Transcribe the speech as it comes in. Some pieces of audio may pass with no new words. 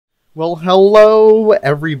Well, hello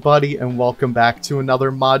everybody and welcome back to another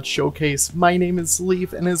mod showcase. My name is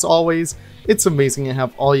Leaf and as always, it's amazing to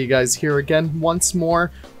have all you guys here again once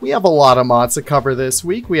more. We have a lot of mods to cover this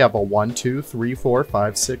week. We have a 1, 2, 3, 4,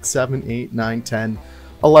 5, 6, 7, 8, 9, 10,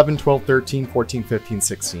 11, 12, 13, 14, 15,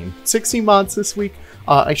 16. 16 mods this week.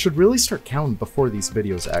 I should really start counting before these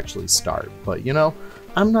videos actually start, but you know,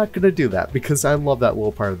 I'm not going to do that because I love that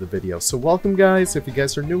little part of the video. So welcome guys, if you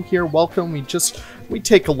guys are new here, welcome. We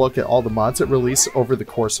take a look at all the mods that release over the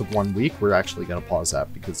course of 1 week. We're actually going to pause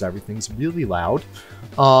that because everything's really loud.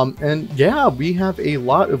 And yeah, we have a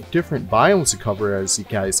lot of different biomes to cover as you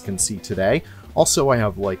guys can see today. Also, I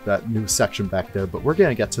have like that new section back there, but we're going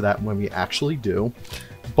to get to that when we actually do.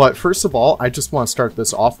 But first of all, I just want to start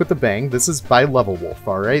this off with a bang. This is by Levelwolf,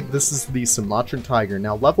 alright? This is the Sumatran tiger.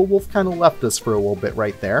 Now, Levelwolf kind of left us for a little bit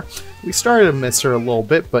right there. We started to miss her a little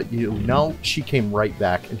bit, but you know, she came right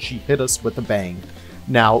back and she hit us with a bang.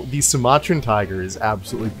 Now, the Sumatran tiger is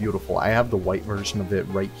absolutely beautiful. I have the white version of it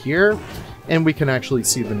right here, and we can actually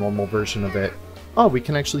see the normal version of it. Oh, we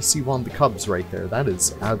can actually see one of the cubs right there. That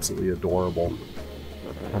is absolutely adorable.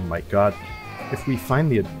 Oh my god. If we find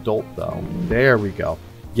the adult, though, there we go.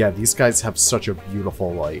 Yeah, these guys have such a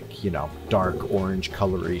beautiful, like, you know, dark orange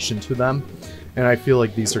coloration to them. And I feel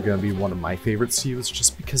like these are going to be one of my favorites to use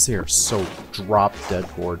just because they are so drop-dead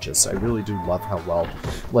gorgeous. I really do love how well,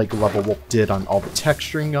 like, Levelwolf did on all the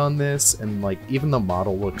texturing on this. And, like, even the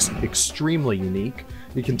model looks extremely unique.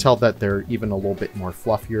 You can tell that they're even a little bit more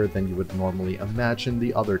fluffier than you would normally imagine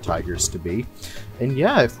the other tigers to be. And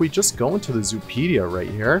yeah, if we just go into the Zoopedia right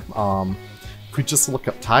here, if we just look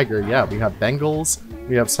up tiger, yeah, we have Bengals,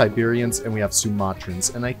 we have Siberians, and we have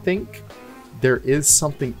Sumatrans. And I think there is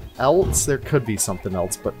something else. There could be something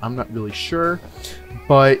else, but I'm not really sure.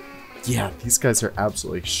 But yeah, these guys are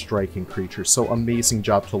absolutely striking creatures. So amazing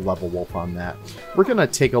job to Levelwolf on that. We're going to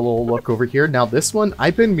take a little look over here. Now this one,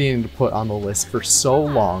 I've been meaning to put on the list for so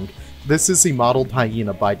long. This is the Mottled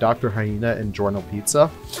Hyena by Dr. Hyena and GiornoPizza.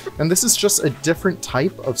 And this is just a different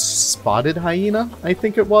type of spotted hyena, I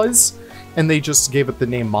think it was. And they just gave it the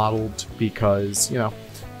name Mottled because, you know,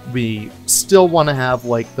 we still want to have,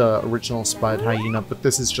 like, the original spotted hyena, but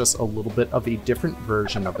this is just a little bit of a different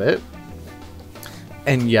version of it.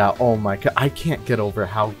 And yeah, oh my god, I can't get over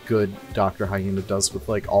how good Dr. Hyena does with,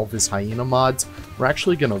 like, all of his hyena mods. We're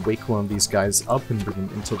actually going to wake one of these guys up and bring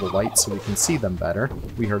them into the light so we can see them better.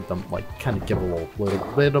 We heard them, like, kind of give a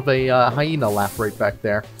little bit of a hyena laugh right back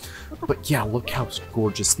there. But yeah, look how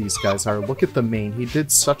gorgeous these guys are. Look at the mane. He did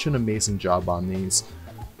such an amazing job on these.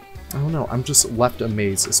 I don't know, I'm just left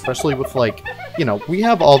amazed, especially with, like, you know, we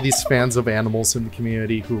have all these fans of animals in the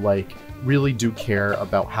community who, like, really do care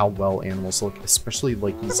about how well animals look, especially,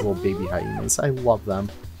 like, these little baby hyenas. I love them.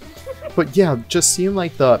 But yeah, just seeing,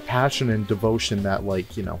 like, the passion and devotion that,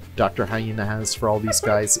 like, you know, Dr. Hyena has for all these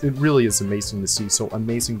guys, it really is amazing to see, so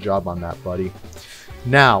amazing job on that, buddy.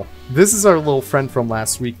 Now, this is our little friend from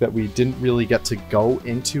last week that we didn't really get to go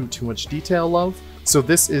into too much detail of. So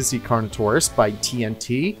this is the Carnotaurus by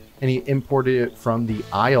TNT, and he imported it from the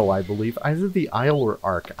Isle, I believe. Either the Isle or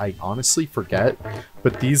Ark, I honestly forget.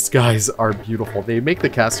 But these guys are beautiful. They make the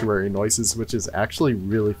cassowary noises, which is actually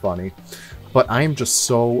really funny. But I am just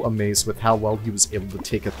so amazed with how well he was able to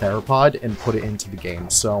take a theropod and put it into the game.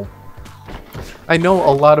 So I know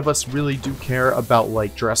a lot of us really do care about,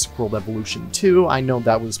 like, Jurassic World Evolution 2. I know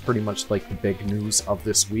that was pretty much, like, the big news of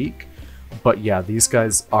this week. But yeah, these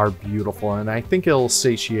guys are beautiful, and I think it'll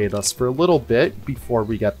satiate us for a little bit before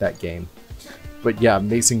we get that game. But yeah,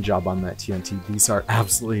 amazing job on that, TNT. These are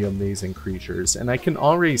absolutely amazing creatures, and I can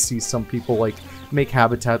already see some people, like, make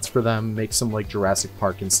habitats for them, make some, like, Jurassic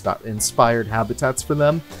Park inspired habitats for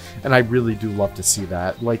them, and I really do love to see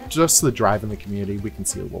that. Like, just the drive in the community, we can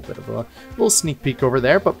see a little bit of a little sneak peek over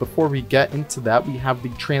there, but before we get into that, we have the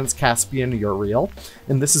Transcaspian Urial,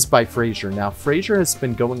 and this is by Fraser. Now, Fraser has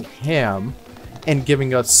been going ham and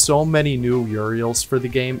giving us so many new Urials for the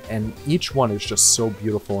game, and each one is just so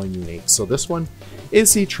beautiful and unique. So this one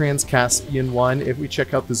is the Transcaspian one. If we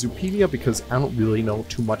check out the Zoopedia, because I don't really know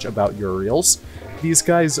too much about Urials, these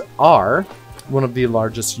guys are one of the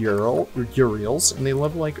largest Urials, and they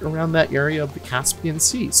live, like, around that area of the Caspian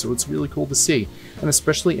Sea, so it's really cool to see. And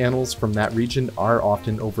especially animals from that region are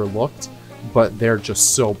often overlooked, but they're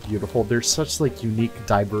just so beautiful. There's such, like, unique,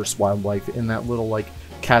 diverse wildlife in that little, like,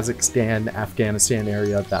 Kazakhstan, Afghanistan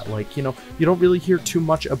area that, like, you know, you don't really hear too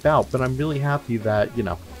much about, but I'm really happy that, you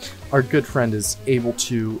know, our good friend is able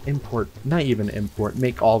to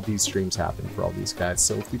make all these streams happen for all these guys.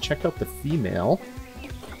 So if we check out the female,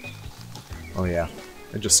 oh yeah,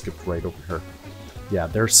 I just skipped right over her. Yeah,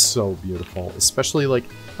 they're so beautiful. Especially, like,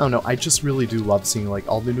 I don't know, I just really do love seeing, like,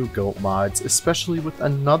 all the new goat mods, especially with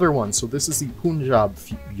another one. So this is the Punjab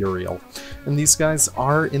Urial. And these guys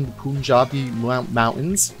are in the Punjabi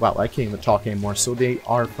mountains. Wow, I can't even talk anymore. So they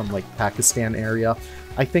are from, like, Pakistan area.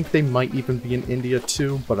 I think they might even be in India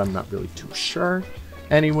too, but I'm not really too sure.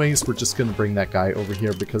 Anyways, we're just gonna bring that guy over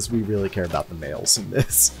here because we really care about the males in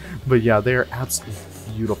this. But yeah, they're absolutely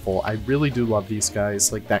beautiful. I really do love these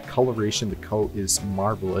guys. Like, that coloration, the coat is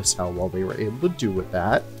marvelous how well they were able to do with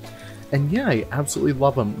that. And yeah, I absolutely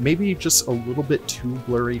love them. Maybe just a little bit too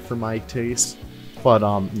blurry for my taste, but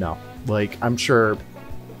no. Like, I'm sure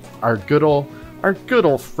our good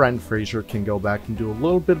old friend Fraser can go back and do a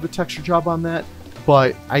little bit of a texture job on that.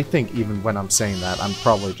 But I think even when I'm saying that, I'm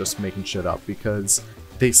probably just making shit up because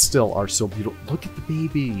they still are so beautiful. Look at the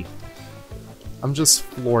baby. I'm just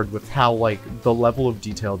floored with how, like, the level of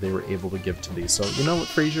detail they were able to give to these. So, you know what,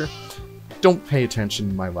 Fraser? Don't pay attention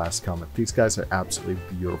to my last comment. These guys are absolutely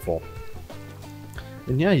beautiful.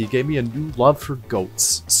 And yeah, you gave me a new love for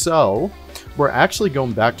goats. So, we're actually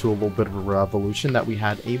going back to a little bit of a revolution that we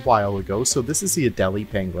had a while ago. So this is the Adelie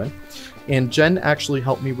penguin. And Jen actually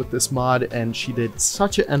helped me with this mod, and she did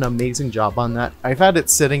such an amazing job on that. I've had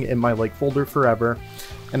it sitting in my, like, folder forever.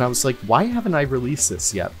 And I was like, why haven't I released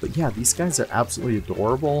this yet? But yeah, these guys are absolutely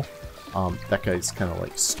adorable. That guy's kind of,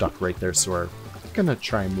 like, stuck right there, so we're gonna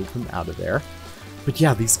try and move him out of there. But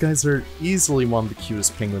yeah, these guys are easily one of the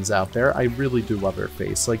cutest penguins out there. I really do love their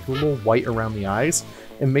face. Like, the little white around the eyes,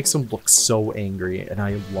 it makes them look so angry, and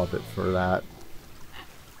I love it for that.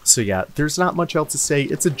 So yeah, there's not much else to say.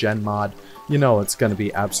 It's a Gen mod. You know it's going to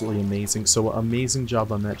be absolutely amazing. So amazing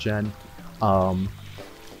job on that, Gen.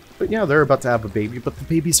 But yeah, they're about to have a baby, but the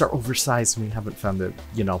babies are oversized, and we haven't found a,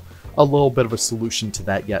 you know, a little bit of a solution to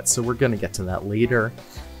that yet. So we're going to get to that later.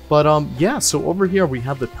 But yeah, so over here we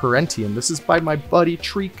have the Perentie, and this is by my buddy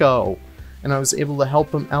Trico. And I was able to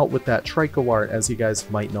help him out with that Tricoart, as you guys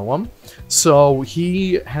might know him. So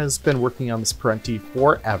he has been working on this Perentie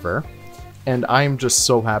forever. And I'm just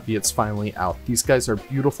so happy it's finally out. These guys are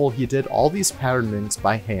beautiful. He did all these patternings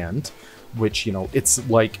by hand, which, you know, it's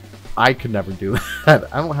like, I could never do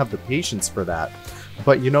that. I don't have the patience for that.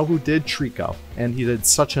 But you know who did? Trico. And he did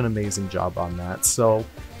such an amazing job on that. So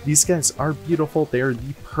these guys are beautiful. They are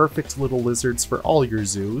the perfect little lizards for all your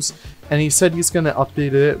zoos. And he said he's going to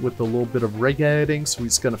update it with a little bit of rig editing. So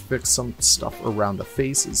he's going to fix some stuff around the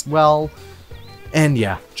face as well. And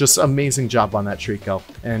yeah, just amazing job on that Trico.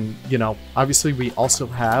 And, you know, obviously we also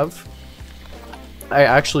have... I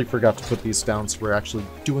actually forgot to put these down, so we're actually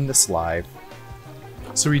doing this live.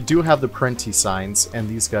 So we do have the Perentie signs, and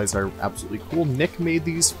these guys are absolutely cool. Nick made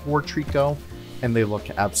these for Trico, and they look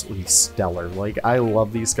absolutely stellar. Like, I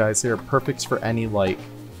love these guys. They're perfect for any, like,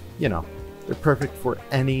 you know, they're perfect for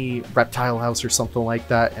any reptile house or something like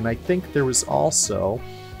that. And I think there was also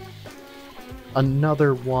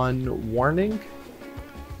another one, warning?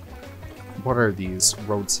 What are these?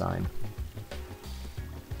 Road sign.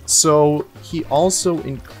 So he also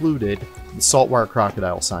included the saltwater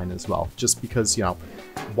crocodile sign as well, just because, you know,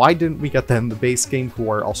 why didn't we get that in the base game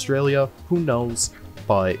for Australia? Who knows?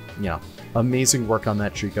 But, yeah, amazing work on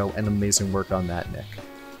that, Trico, and amazing work on that, Nick.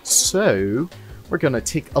 So, we're going to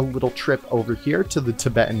take a little trip over here to the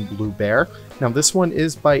Tibetan blue bear. Now, this one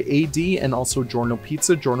is by AD and also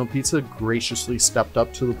GiornoPizza. GiornoPizza graciously stepped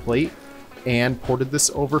up to the plate and ported this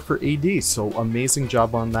over for AD, so amazing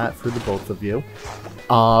job on that for the both of you.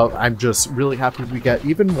 I'm just really happy we get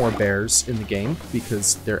even more bears in the game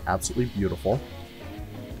because they're absolutely beautiful.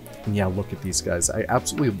 And yeah, look at these guys. I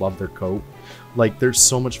absolutely love their coat. Like, there's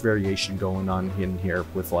so much variation going on in here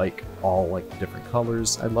with, like, all, like, different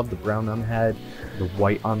colors. I love the brown on the head, the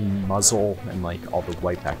white on muzzle, and, like, all the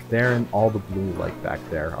white back there, and all the blue, like, back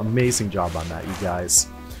there. Amazing job on that, you guys.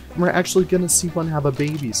 And we're actually gonna see one have a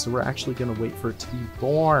baby, so we're actually gonna wait for it to be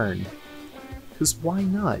born. Because why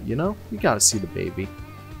not, you know? We gotta see the baby.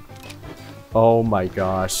 Oh my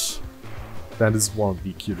gosh. That is one of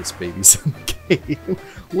the cutest babies in the game.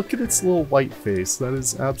 Look at its little white face. That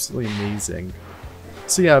is absolutely amazing.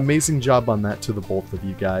 So yeah, amazing job on that to the both of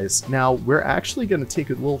you guys. Now, we're actually going to take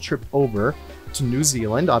a little trip over to New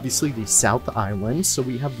Zealand, obviously the South Island. So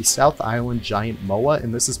we have the South Island Giant Moa,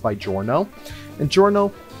 and this is by Giorno. And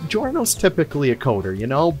Giorno's typically a coder, you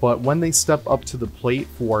know, but when they step up to the plate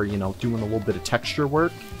for, you know, doing a little bit of texture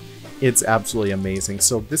work, it's absolutely amazing.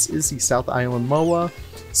 So this is the South Island Moa.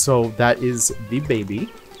 So that is the baby,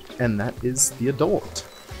 and that is the adult.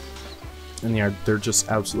 And they're just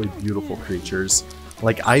absolutely beautiful creatures.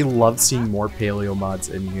 Like, I love seeing more paleo mods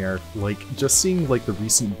in here. Like, just seeing, like, the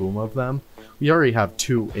recent boom of them. We already have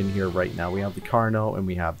two in here right now. We have the Carno and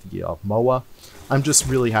we have the Moa. I'm just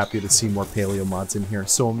really happy to see more paleo mods in here.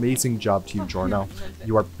 So amazing job to you, Giorno.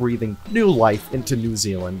 You are breathing new life into New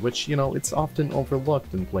Zealand, which, you know, it's often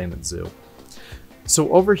overlooked in Planet Zoo.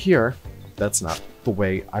 So over here, that's not the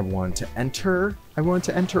way I wanted to enter. I wanted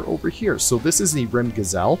to enter over here. So this is the Rhim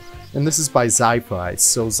Gazelle, and this is by Zyfi.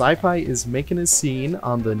 So Zyfi is making a scene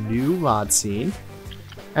on the new mod scene,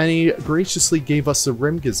 and he graciously gave us a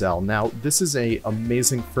Rhim Gazelle. Now, this is a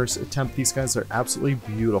amazing first attempt. These guys are absolutely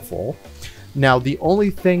beautiful. Now, the only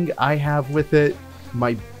thing I have with it,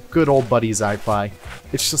 my good old buddy Zyfi,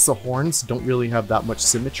 it's just the horns don't really have that much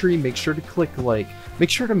symmetry. Make sure to click, like, make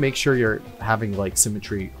sure you're having, like,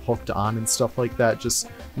 symmetry hooked on and stuff like that. Just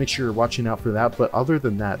make sure you're watching out for that. But other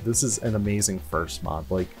than that, this is an amazing first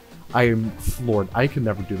mod. Like, I am floored. I could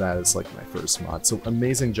never do that as, like, my first mod. So,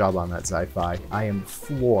 amazing job on that, Zyfi. I am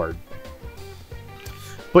floored.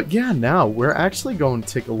 But yeah, now we're actually going to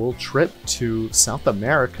take a little trip to South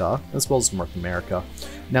America, as well as North America.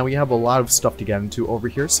 Now we have a lot of stuff to get into over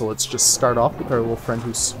here, so let's just start off with our little friend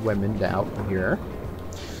who's swimming down here.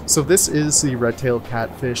 So this is the red-tailed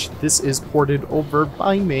catfish. This is ported over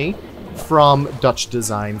by me from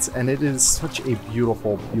DutchDesigns, and it is such a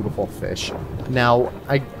beautiful, beautiful fish. Now,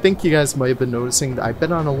 I think you guys might have been noticing that I've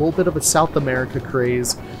been on a little bit of a South America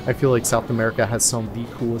craze. I feel like South America has some of the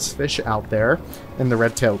coolest fish out there, and the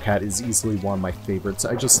red-tailed cat is easily one of my favorites.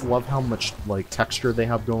 I just love how much, like, texture they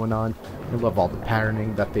have going on. I love all the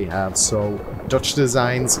patterning that they have. So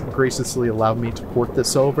DutchDesigns graciously allowed me to port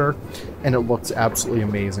this over, and it looks absolutely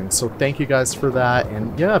amazing. So thank you guys for that,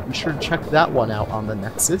 and yeah, be sure to check that one out on the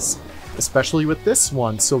Nexus, especially with this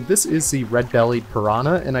one. So this is the red-bellied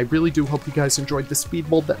piranha, and I really do hope you guys enjoyed the speed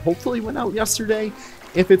build that hopefully went out yesterday.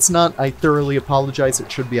 If it's not, I thoroughly apologize.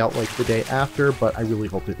 It should be out like the day after, but I really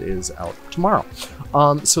hope it is out tomorrow.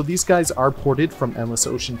 So these guys are ported from Endless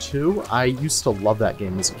Ocean 2. I used to love that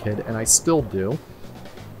game as a kid, and I still do.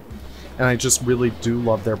 And I just really do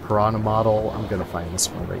love their piranha model. I'm gonna find this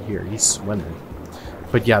one right here. He's swimming.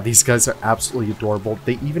 But yeah, these guys are absolutely adorable.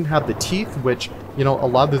 They even have the teeth, which, you know, a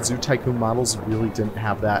lot of the Zoo Tycoon models really didn't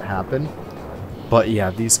have that happen. But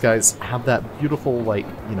yeah, these guys have that beautiful, like,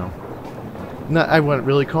 you know, I wouldn't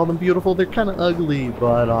really call them beautiful. They're kind of ugly,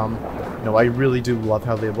 but, no, I really do love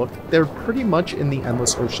how they look. They're pretty much in the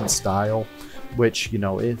Endless Ocean style, which, you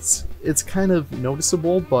know, it's kind of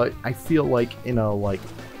noticeable, but I feel like, you know, like,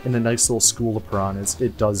 in a nice little school of piranhas,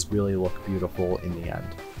 it does really look beautiful in the end.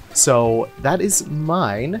 So that is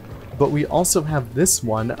mine, but we also have this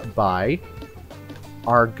one by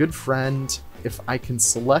our good friend, if I can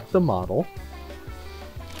select the model.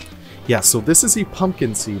 Yeah, so this is a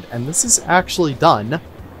Pumpkinseed, and this is actually done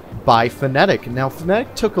by Phonetic. Now,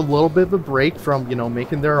 Phonetic took a little bit of a break from, you know,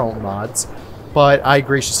 making their own mods, but I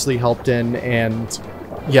graciously helped in, and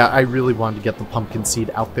yeah, I really wanted to get the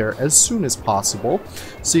Pumpkinseed out there as soon as possible.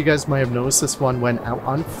 So you guys might have noticed this one went out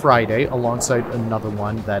on Friday alongside another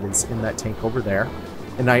one that is in that tank over there.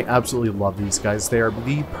 And I absolutely love these guys. They are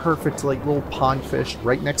the perfect, like, little pond fish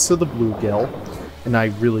right next to the bluegill. And I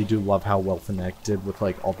really do love how well Phonetic did with,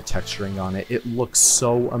 like, all the texturing on it. It looks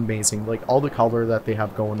so amazing. Like, all the color that they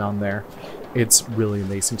have going on there, it's really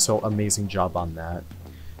amazing. So amazing job on that.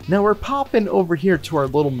 Now we're popping over here to our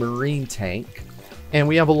little marine tank. And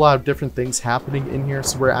we have a lot of different things happening in here,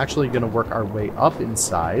 so we're actually going to work our way up in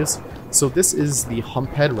size. So this is the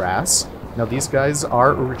Humphead Wrasse. Now these guys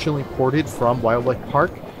are originally ported from Wildlife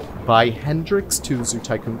Park by HENDRIX to Zoo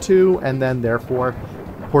Tycoon 2, and then therefore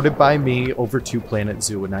ported by me over to Planet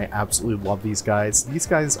Zoo, and I absolutely love these guys. These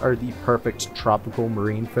guys are the perfect tropical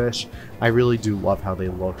marine fish. I really do love how they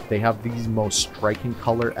look. They have the most striking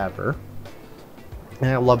color ever.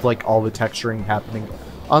 And I love, like, all the texturing happening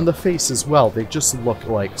on the face as well. They just look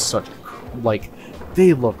like such, like,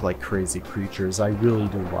 they look like crazy creatures. I really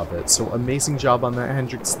do love it. So amazing job on that,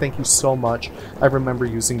 HENDRIX. Thank you so much. I remember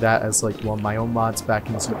using that as, like, one of my own mods back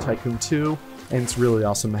in Zoo Tycoon 2, and it's really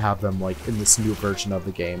awesome to have them, like, in this new version of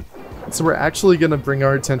the game. So we're actually going to bring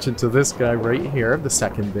our attention to this guy right here, the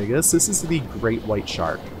second biggest. This is the Great White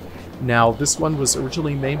Shark. Now, this one was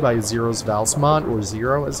originally made by Zero's Val's mod, or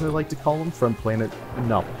Zero as I like to call him, from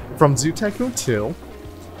from Zoo Tycoon 2.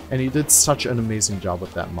 And he did such an amazing job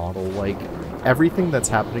with that model. Like, everything that's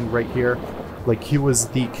happening right here, like, he was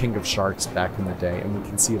the king of sharks back in the day, and we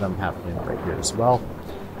can see them happening right here as well.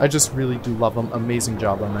 I just really do love them. Amazing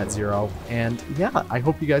job on that, Zero. And yeah, I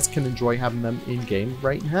hope you guys can enjoy having them in-game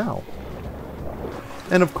right now.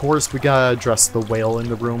 And of course, we gotta address the whale in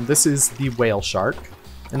the room. This is the whale shark.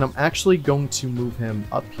 And I'm actually going to move him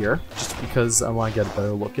up here, just because I want to get a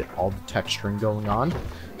better look at all the texturing going on.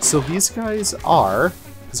 So these guys are...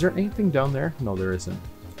 Is there anything down there? No, there isn't.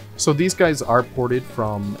 So these guys are ported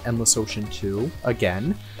from Endless Ocean 2,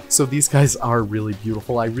 again. So these guys are really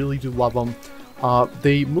beautiful. I really do love them.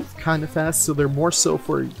 They move kind of fast, so they're more so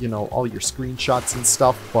for, you know, all your screenshots and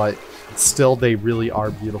stuff, but still, they really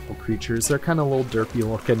are beautiful creatures. They're kind of a little derpy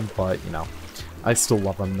looking, but, you know, I still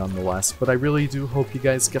love them nonetheless. But I really do hope you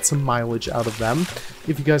guys get some mileage out of them.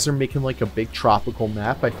 If you guys are making, like, a big tropical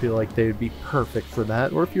map, I feel like they would be perfect for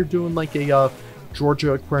that. Or if you're doing, like, a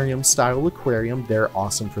Georgia aquarium style aquarium, they're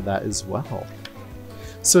awesome for that as well.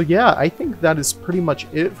 So yeah, I think that is pretty much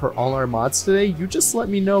it for all our mods today. You just let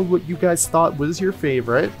me know what you guys thought was your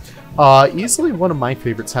favorite. Easily one of my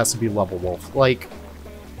favorites has to be Levelwolf. Like,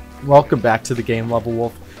 welcome back to the game,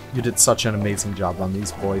 Levelwolf. You did such an amazing job on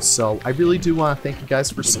these boys. So I really do want to thank you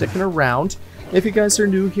guys for sticking around. If you guys are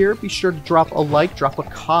new here, be sure to drop a like, drop a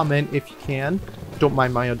comment if you can. Don't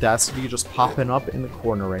mind my audacity just popping up in the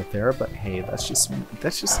corner right there, but hey, that's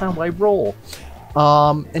just how I roll.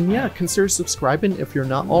 And yeah, consider subscribing if you're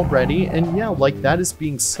not already. And yeah, like that is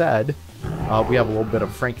being said, we have a little bit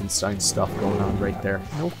of Frankenstein stuff going on right there.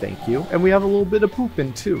 No thank you. And we have a little bit of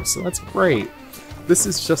pooping too, so that's great. This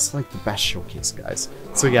is just like the best showcase, guys.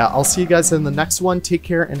 So yeah, I'll see you guys in the next one. Take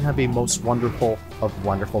care and have a most wonderful of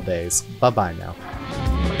wonderful days. Bye-bye now.